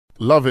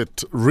Love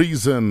it.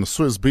 Reason,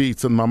 Swiss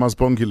Beats and Mama's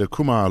Bongile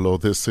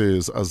Kumalo. This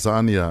is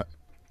Azania.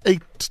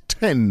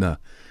 8:10.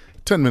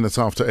 10 minutes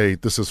after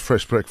 8. This is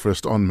Fresh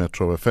Breakfast on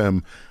Metro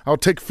FM. Our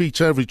tech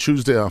feature every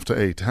Tuesday after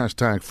 8.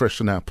 Hashtag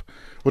Freshen Up.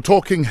 We're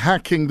talking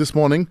hacking this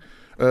morning.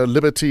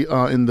 Liberty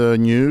are in the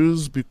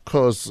news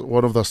because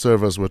one of the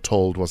servers, we're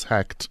told, was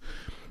hacked.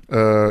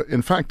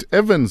 In fact,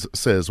 Evans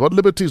says what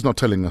Liberty is not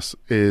telling us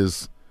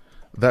is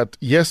that,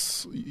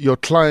 yes, your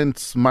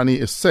client's money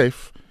is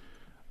safe,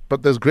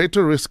 but there's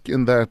greater risk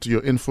in that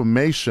your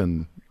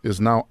information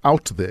is now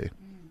out there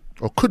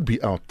or could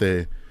be out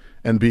there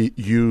and be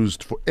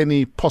used for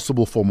any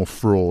possible form of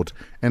fraud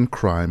and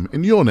crime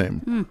in your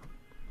name,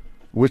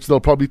 which they'll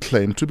probably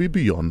claim to be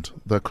beyond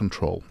their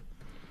control.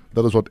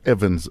 That is what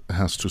Evans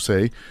has to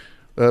say.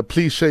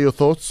 Please share your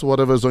thoughts,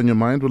 whatever's on your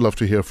mind. We'd love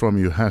to hear from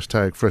you.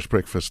 Hashtag Fresh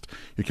Breakfast.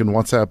 You can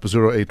WhatsApp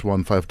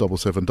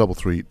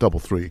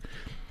 0815773333.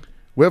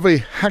 We have a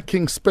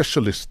hacking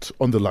specialist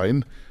on the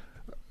line.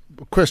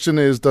 The question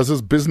is, does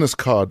his business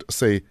card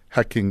say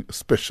hacking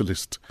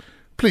specialist?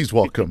 Please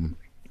welcome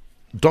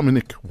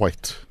Dominic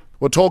White.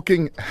 We're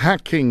talking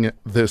hacking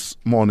this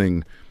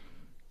morning.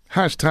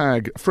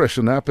 Hashtag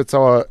Freshen Up. It's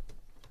our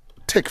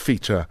tech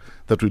feature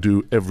that we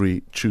do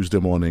every Tuesday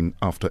morning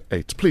after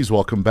 8. Please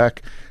welcome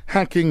back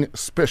hacking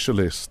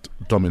specialist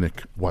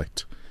Dominic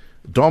White.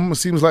 Dom,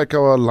 seems like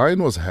our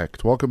line was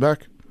hacked. Welcome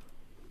back.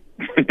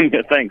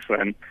 Yeah, thanks,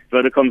 man.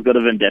 Vodacom's got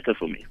a vendetta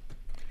for me.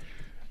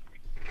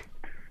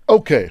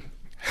 Okay,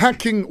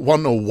 hacking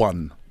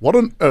 101. What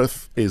on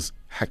earth is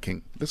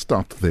hacking? Let's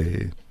start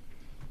there.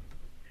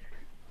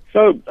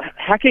 So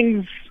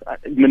hacking's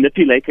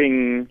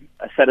manipulating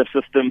a set of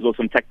systems or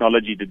some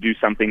technology to do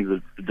something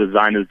that the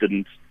designers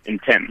didn't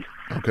intend.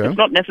 Okay. It's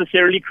not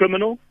necessarily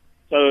criminal.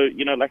 So,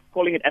 like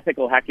calling it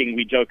ethical hacking,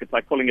 we joke, it's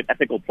like calling it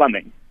ethical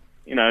plumbing.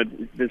 There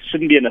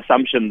shouldn't be an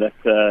assumption that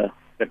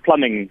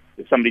plumbing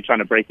is somebody trying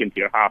to break into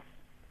your house.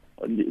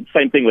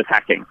 Same thing with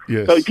hacking.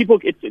 Yes. So it's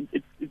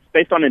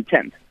based on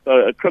intent. So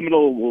a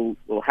criminal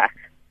will hack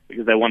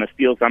because they want to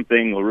steal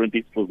something or ruin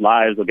people's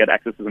lives or get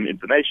access to some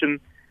information.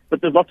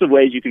 But there's lots of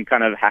ways you can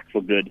kind of hack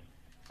for good.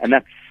 And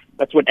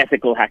that's what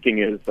ethical hacking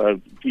is. So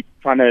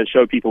trying to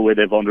show people where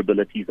their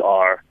vulnerabilities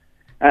are.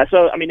 If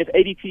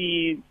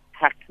ADT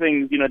hacked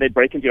things, they'd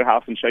break into your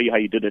house and show you how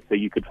you did it so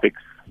you could fix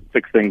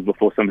things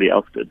before somebody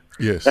else did.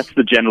 Yes. That's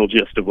the general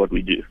gist of what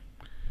we do.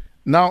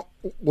 Now,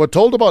 we're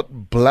told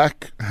about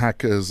black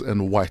hackers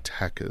and white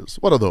hackers.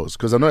 What are those?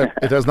 Because I know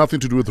it has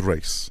nothing to do with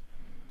race.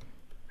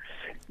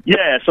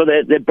 Yeah, so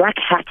they're black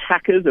hat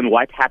hackers and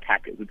white hat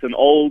hackers. It's an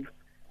old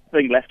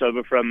thing left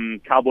over from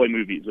cowboy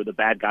movies where the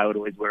bad guy would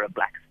always wear a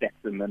black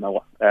Stetson and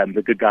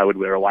the good guy would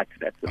wear a white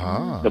Stetson.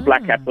 The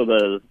black hats are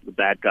the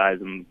bad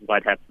guys and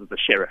white hats are the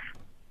sheriff.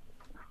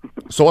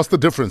 So what's the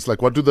difference?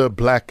 Like, what do the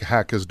black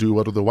hackers do?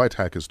 What do the white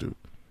hackers do?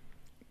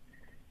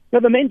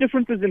 No, the main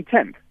difference is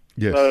intent.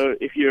 Yes. So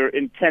if you're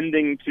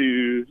intending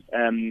to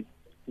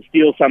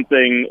steal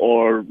something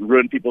or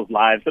ruin people's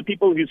lives, the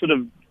people who sort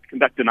of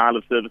conduct denial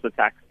of service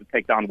attacks to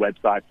take down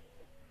websites,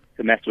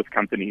 to mess with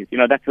companies,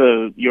 that's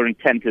your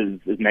intent is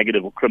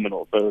negative or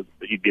criminal, so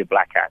you'd be a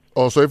black hat.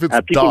 Oh, so if it's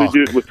people dark.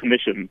 who do it with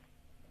permission.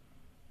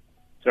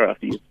 Sorry,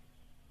 after you.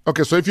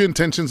 Okay, so if your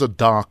intentions are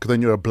dark,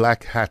 then you're a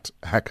black hat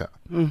hacker.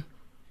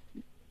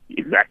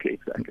 Exactly.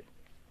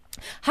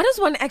 How does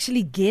one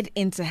actually get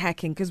into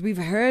hacking? Because we've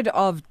heard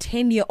of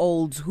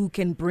 10-year-olds who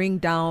can bring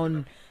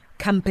down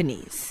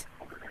companies.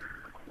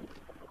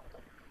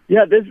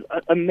 Yeah, there's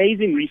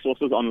amazing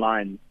resources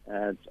online.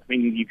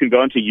 You can go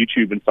onto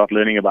YouTube and start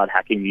learning about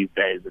hacking these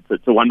days.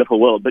 It's a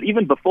wonderful world. But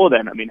even before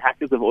then,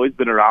 hackers have always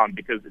been around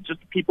because it's just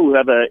people who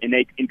have an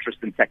innate interest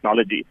in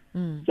technology.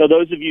 So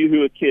those of you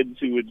who are kids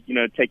who would,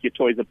 take your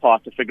toys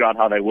apart to figure out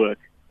how they work,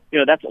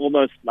 that's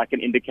almost like an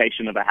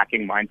indication of a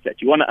hacking mindset.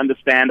 You want to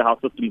understand how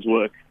systems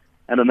work,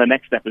 and then the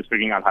next step is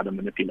figuring out how to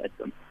manipulate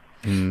them.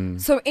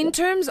 So in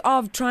terms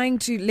of trying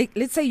to,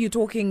 let's say you're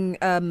talking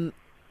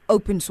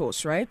open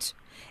source, right?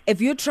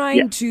 If you're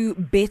trying to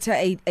better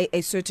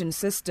a certain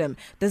system,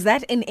 does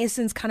that in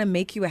essence kind of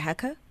make you a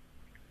hacker?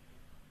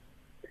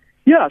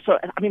 Yeah, so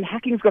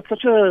hacking's got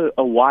such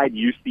a wide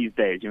use these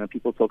days.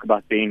 People talk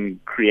about being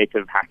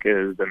creative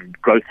hackers and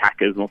growth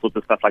hackers and all sorts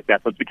of stuff like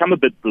that. So it's become a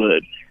bit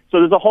blurred. So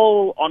there's a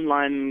whole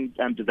online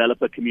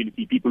developer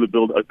community, people who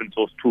build open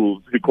source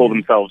tools who call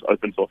themselves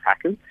open source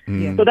hackers.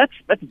 So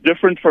that's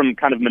different from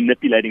kind of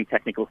manipulating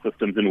technical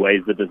systems in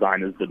ways the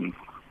designers didn't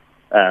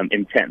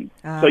intend.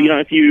 So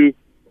if you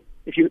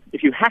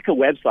hack a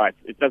website,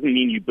 it doesn't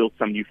mean you built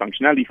some new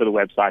functionality for the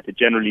website. It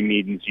generally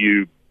means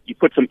you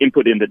put some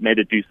input in that made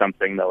it do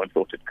something no one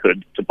thought it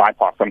could to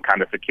bypass some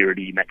kind of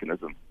security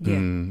mechanism.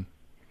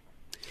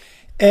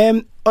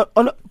 On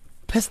a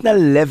personal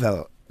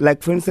level,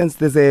 like for instance,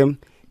 there's a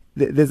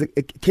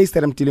case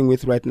that I'm dealing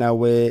with right now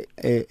where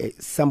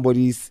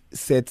somebody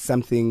said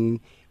something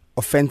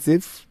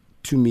offensive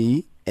to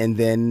me and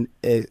then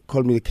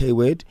called me the K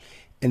word.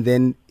 And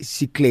then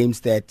she claims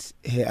that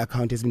her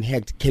account has been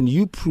hacked. Can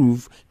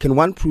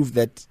one prove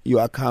that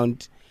your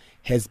account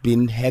has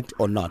been hacked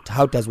or not?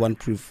 How does one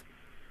prove?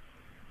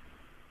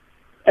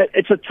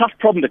 It's a tough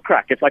problem to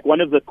crack. It's like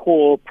one of the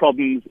core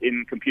problems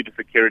in computer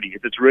security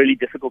is it's really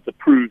difficult to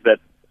prove that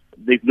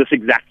this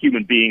exact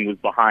human being was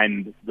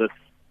behind this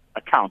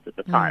account at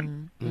the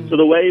time. So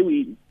the way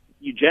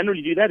you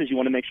generally do that is you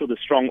want to make sure there's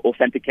strong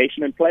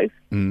authentication in place.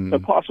 So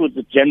passwords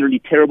are generally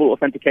terrible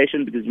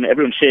authentication because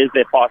everyone shares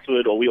their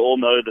password, or we all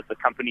know that the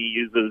company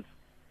uses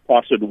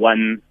password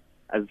 1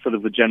 as sort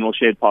of the general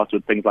shared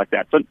password, things like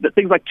that. So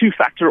things like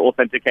two-factor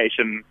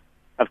authentication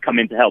have come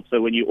in to help.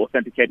 So when you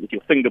authenticate with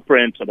your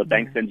fingerprint or the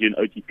bank sends you an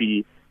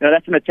OTP,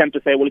 that's an attempt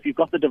to say, well, if you've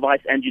got the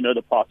device and you know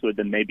the password,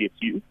 then maybe it's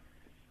you.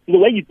 So the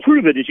way you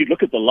prove it is you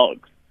look at the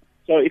logs.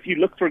 So if you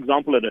look, for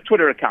example, at a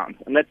Twitter account,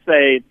 and let's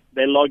say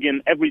they log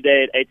in every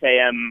day at 8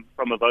 a.m.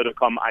 from a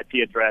Vodacom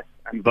IP address,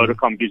 and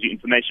Vodacom gives you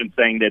information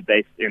saying they're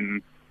based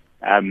in,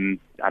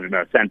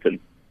 Sandton.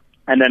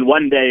 And then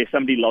one day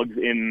somebody logs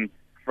in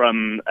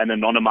from an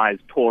anonymized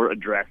Tor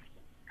address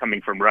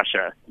coming from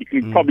Russia. You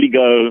can probably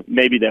go,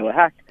 maybe they were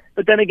hacked.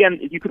 But then again,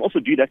 you can also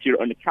do that to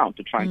your own account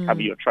to try and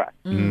cover your tracks.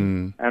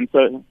 And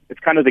so it's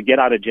kind of the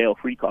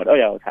get-out-of-jail-free card. Oh,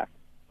 yeah, I was hacked.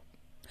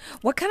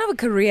 What kind of a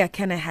career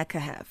can a hacker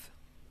have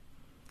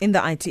in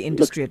the IT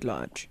industry at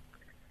large?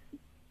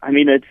 I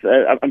mean,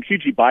 I'm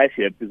hugely biased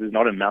here because there's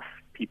not enough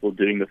people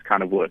doing this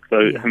kind of work. So,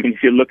 I mean,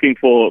 if you're looking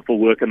for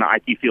work in the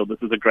IT field, this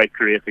is a great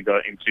career to go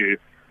into.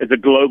 There's a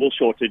global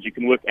shortage. You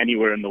can work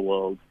anywhere in the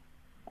world.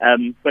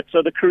 But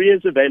so the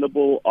careers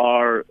available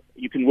are,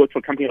 you can work for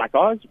a company like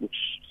ours, which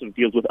sort of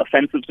deals with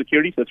offensive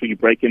security. So that's where you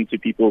break into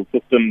people's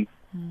systems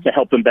to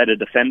help them better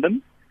defend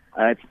them.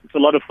 It's a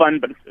lot of fun,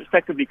 but it's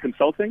effectively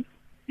consulting.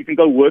 You can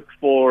go work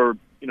for,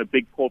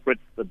 big corporates,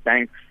 the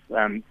banks,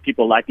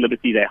 people like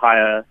Liberty. They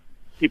hire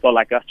people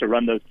like us to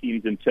run those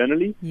teams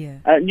internally.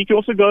 And you can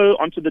also go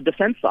onto the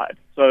defense side.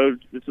 So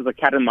this is a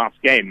cat and mouse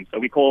game. So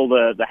we call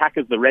the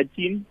hackers the red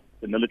team,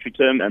 the military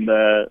term, and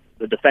the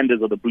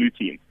defenders are the blue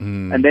team.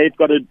 And they've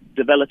got to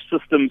develop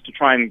systems to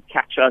try and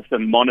catch us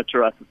and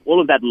monitor us.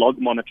 All of that log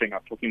monitoring I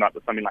was talking about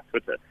with something like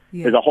Twitter.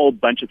 There's a whole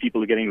bunch of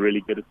people who are getting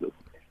really good at this.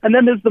 And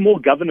then there's the more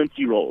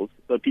governance-y roles,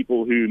 so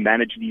people who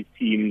manage these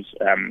teams,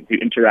 who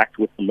interact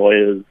with the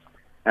lawyers,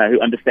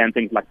 who understand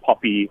things like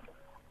Poppy.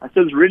 So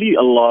there's really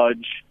a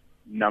large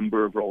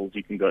number of roles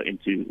you can go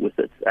into with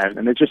it.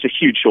 And there's just a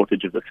huge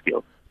shortage of the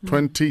skill.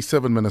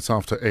 27 minutes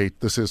after 8,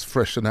 this is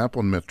Freshen Up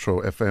on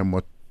Metro FM.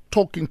 We're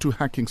talking to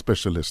hacking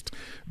specialist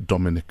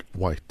Dominic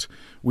White.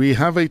 We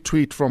have a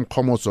tweet from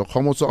Komozo.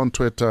 Komozo on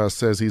Twitter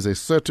says he's a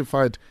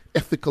certified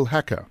ethical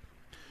hacker.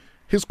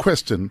 His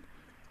question: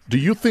 do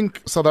you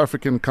think South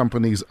African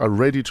companies are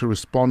ready to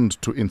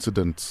respond to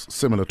incidents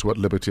similar to what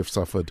Liberty have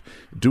suffered?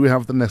 Do we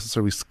have the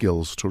necessary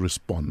skills to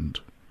respond?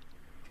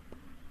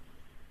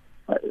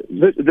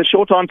 The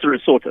short answer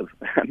is sort of.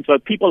 So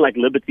people like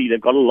Liberty, they've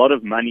got a lot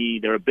of money.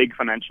 They're a big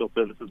financial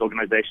services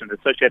organization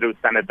associated with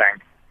Standard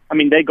Bank. I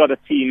mean, they got a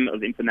team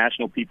of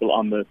international people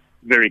on this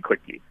very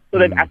quickly. So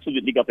they've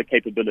absolutely got the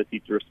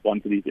capability to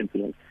respond to these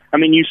incidents. I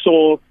mean, you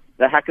saw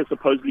the hacker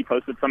supposedly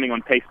posted something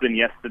on Pastebin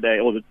yesterday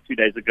or 2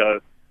 days ago.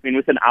 I mean,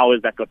 within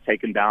hours that got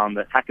taken down.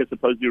 The hacker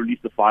supposedly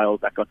released the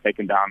files that got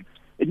taken down.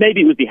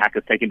 Maybe it was the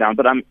hackers taken down,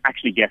 but I'm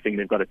actually guessing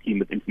they've got a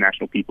team of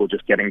international people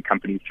just getting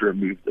companies to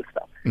remove this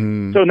stuff. So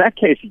in that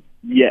case,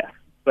 yes.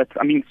 But,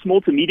 I mean,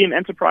 small to medium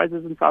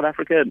enterprises in South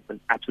Africa,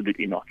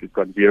 absolutely not. We've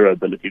got zero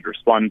ability to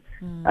respond.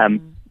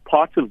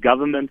 Parts of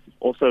government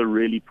also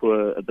really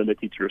poor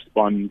ability to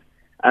respond.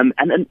 And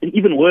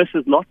even worse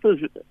is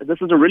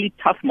this is a really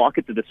tough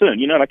market to discern.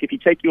 Like if you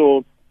take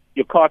your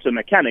car to a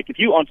mechanic, if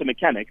you aren't a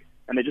mechanic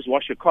and they just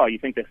wash your car, you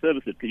think they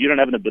service it because you don't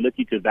have an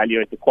ability to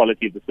evaluate the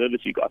quality of the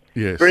service you got.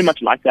 Yes. Very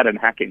much like that in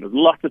hacking. There's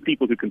lots of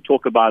people who can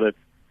talk about it.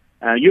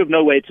 You have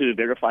no way to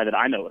verify that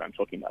I know what I'm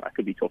talking about. I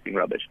could be talking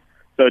rubbish.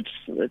 So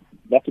it's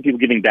lots of people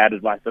giving bad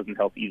advice doesn't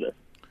help either.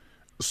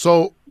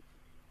 So,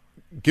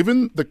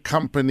 given the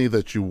company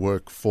that you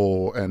work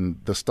for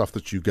and the stuff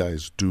that you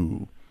guys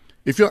do,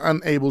 if you're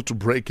unable to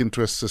break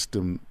into a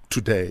system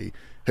today,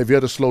 have you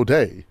had a slow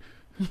day?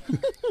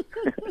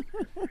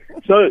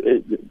 So,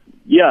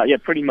 yeah,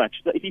 pretty much.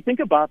 So if you think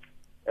about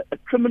a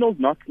criminal's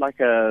not like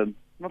an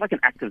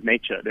act of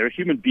nature. They're a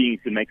human being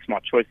who make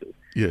smart choices.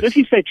 Yes. So if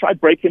you say, try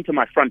break into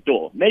my front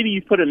door, maybe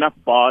you put enough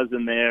bars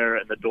in there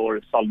and the door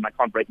is solid and I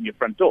can't break in your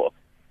front door.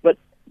 But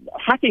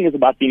hacking is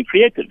about being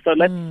creative. So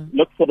let's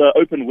look for the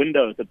open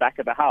window at the back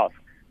of the house.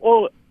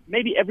 Or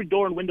maybe every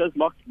door and window is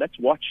locked. Let's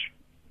watch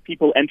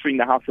people entering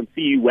the house and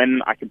see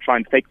when I can try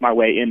and fake my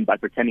way in by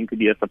pretending to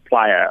be a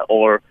supplier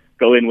or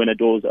go in when a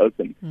door is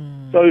open.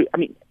 So, I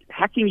mean,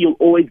 hacking, you'll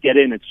always get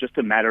in. It's just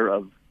a matter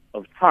of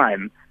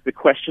time. The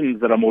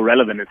questions that are more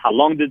relevant is how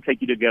long did it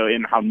take you to go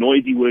in, how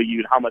noisy were you,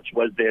 and how much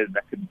was there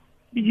that could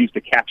be used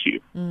to catch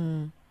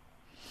you.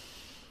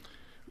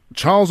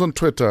 Charles on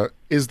Twitter,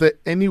 is there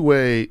any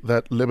way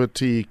that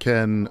Liberty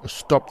can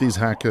stop these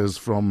hackers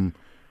from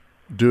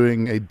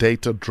doing a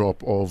data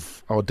drop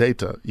of our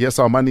data? Yes,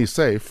 our money is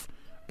safe,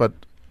 but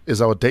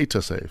is our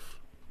data safe?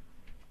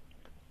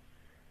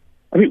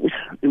 I mean,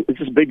 it's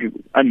just a big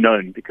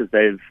unknown because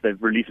they've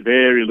released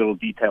very little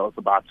details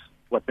about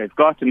what they've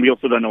got, and we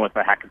also don't know what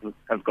the hackers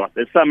have got.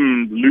 There's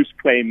some loose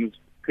claims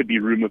could be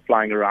rumors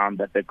flying around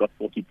that they've got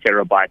 40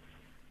 terabytes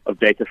of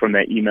data from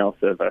their email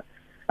server.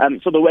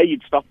 So the way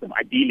you'd stop them,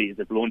 ideally, is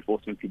if law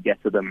enforcement could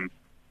get to them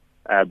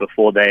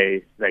before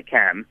they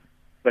can.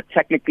 But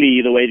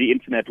technically, the way the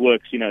internet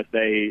works, if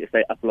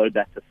they upload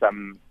that to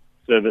some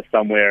service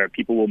somewhere,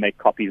 people will make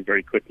copies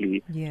very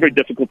quickly. Yeah. It's very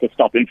difficult to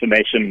stop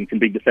information; can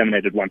be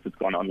disseminated once it's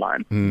gone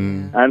online.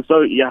 And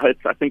so,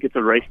 I think it's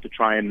a race to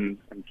try and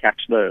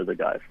catch the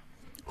guys.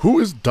 Who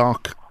is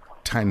Dark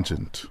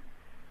Tangent?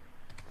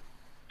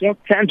 Dark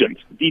Tangent,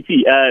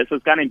 DT. So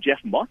it's a guy named Jeff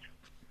Mott,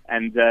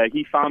 and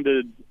he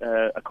founded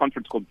a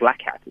conference called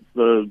Black Hat. It's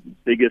the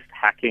biggest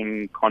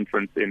hacking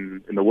conference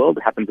in the world.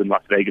 It happens in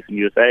Las Vegas in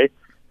USA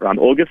around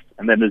August,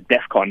 and then there's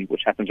DEF CON,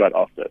 which happens right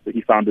after. So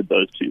he founded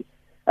those two.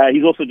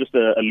 He's also just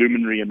a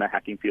luminary in the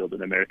hacking field,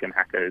 an American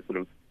hacker who's sort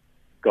of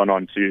gone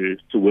on to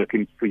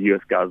working for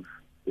US Gov,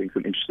 doing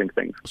some interesting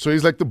things. So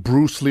he's like the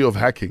Bruce Lee of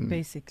hacking.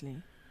 Basically.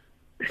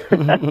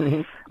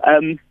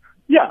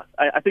 Yeah,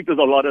 I think there's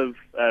a lot of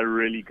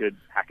really good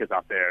hackers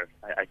out there.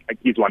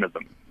 He's one of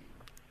them.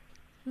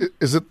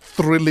 Is it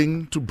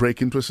thrilling to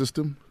break into a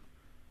system?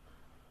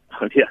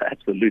 Yeah,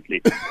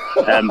 absolutely.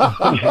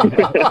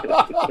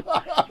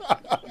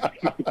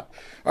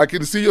 I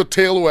can see your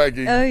tail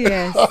wagging. Oh,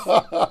 yes.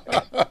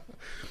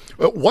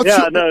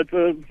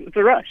 It's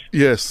a rush.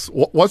 Yes.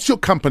 What's your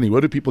company?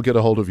 Where do people get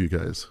a hold of you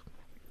guys?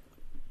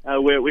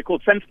 We're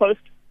called Sensepost.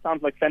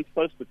 Sounds like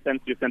Sensepost, but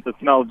sense your sense of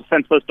smell.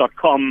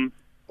 Sensepost.com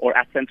or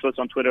at Sensepost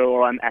on Twitter,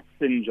 or I'm at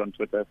Singe on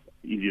Twitter.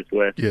 Easiest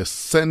way. Yes,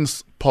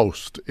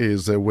 Sensepost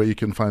is where you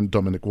can find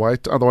Dominic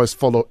White. Otherwise,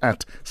 follow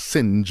at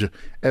Singe,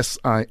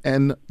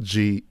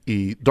 Singe.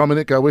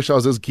 Dominic, I wish I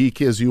was as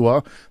geeky as you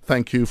are.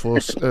 Thank you for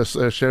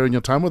sharing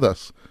your time with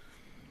us.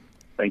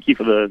 Thank you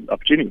for the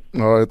opportunity.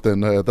 All right,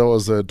 then. That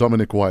was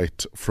Dominic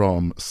White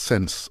from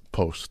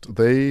Sensepost.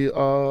 They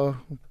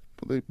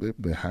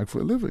hack for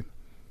a living.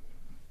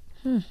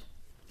 I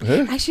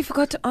actually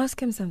forgot to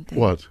ask him something.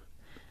 What?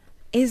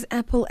 Is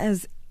Apple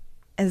as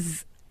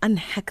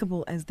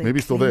unhackable as they Maybe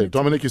claim still there. it?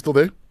 Dominic, you still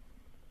there?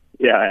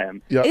 Yeah, I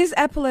am. Yeah. Is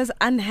Apple as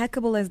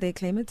unhackable as they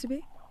claim it to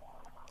be?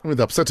 I mean,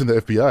 they're upsetting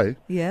the FBI.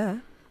 Yeah.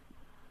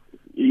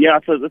 Yeah,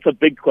 that's a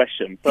big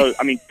question. So,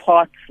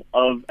 parts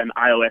of an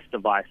iOS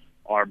device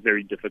are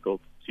very difficult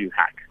to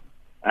hack.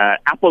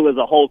 Apple as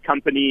a whole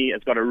company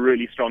has got a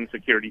really strong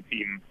security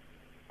team.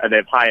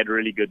 They've hired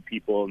really good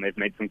people, and they've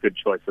made some good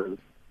choices.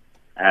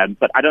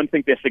 But I don't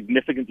think they're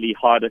significantly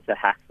harder to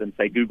hack than,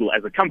 say, Google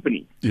as a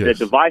company. Yes. Their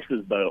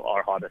devices, though,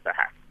 are harder to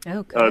hack.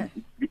 Okay.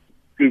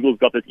 Google's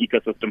got this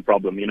ecosystem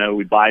problem.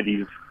 We buy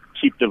these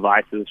cheap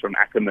devices from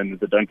Ackerman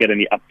that don't get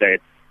any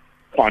updates,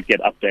 can't get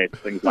updates,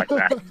 things like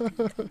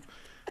that.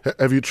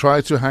 Have you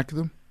tried to hack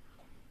them?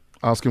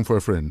 Asking for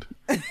a friend.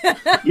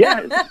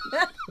 Yeah.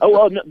 Oh,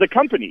 well, no, the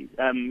company,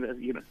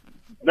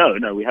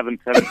 No, we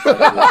haven't.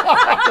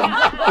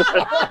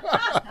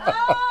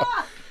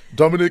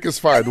 Dominic is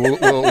fine.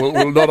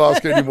 We'll not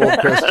ask any more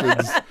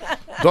questions.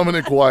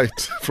 Dominic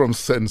White from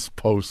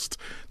Sensepost.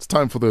 It's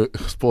time for the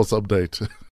sports update.